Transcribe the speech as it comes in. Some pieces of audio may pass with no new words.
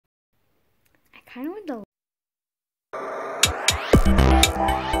kind of want the...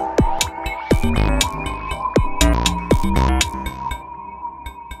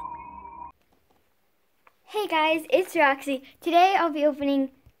 Hey guys, it's Roxy. Today I'll be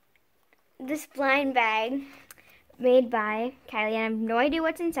opening this blind bag made by Kylie, and I have no idea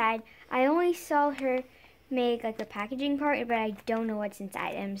what's inside. I only saw her make like the packaging part, but I don't know what's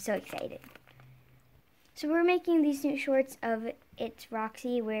inside. I'm so excited. So we're making these new shorts of It's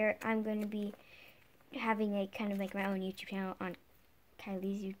Roxy, where I'm going to be having a kind of like my own YouTube channel on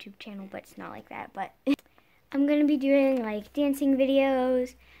Kylie's YouTube channel, but it's not like that. But I'm going to be doing like dancing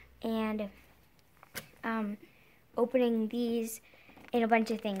videos and opening these and a bunch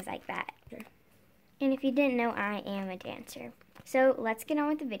of things like that. And if you didn't know, I am a dancer. So let's get on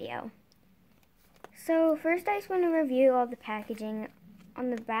with the video. So first I just want to review all the packaging.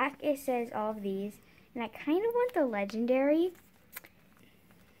 On the back it says all of these, and I kind of want the legendary.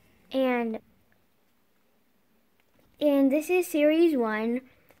 And this is series 1,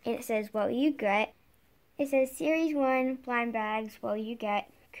 and it says what will you get. It says series 1 blind bags, what will you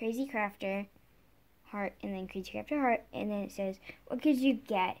get, crazy crafter, heart, and then crazy crafter heart, and then it says what could you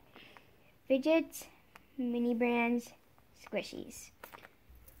get, fidgets, mini brands, squishies.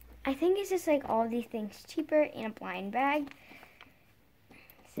 I think it's just like all these things cheaper in a blind bag.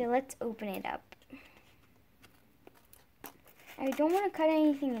 So let's open it up. I don't want to cut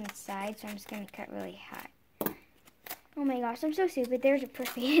anything inside, so I'm just going to cut really high. Oh my gosh, I'm so stupid. There's a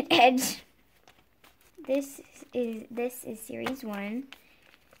perfect edge. This is series 1.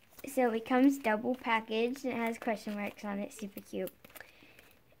 So it comes double packaged and it has question marks on it. Super cute.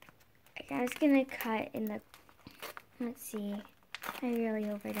 I was going to cut in the... Let's see. I really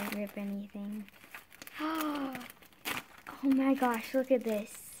hope I don't rip anything. Oh my gosh, look at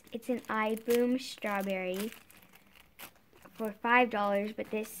this. It's an iBoom strawberry for $5, but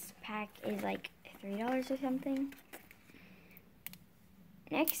this pack is like $3 or something.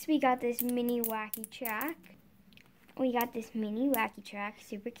 Next, we got this mini wacky track.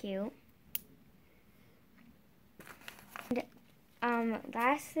 Super cute. And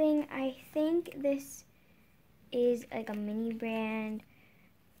last thing, I think this is like a mini brand.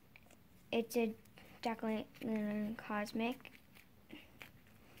 It's a chocolate cosmic,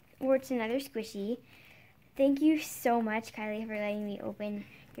 or it's another squishy. Thank you so much, Kylie, for letting me open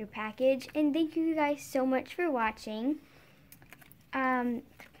your package, and thank you guys so much for watching.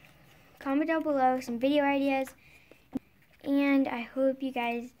 Comment down below some video ideas, and I hope you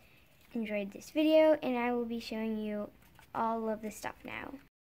guys enjoyed this video, and I will be showing you all of the stuff now.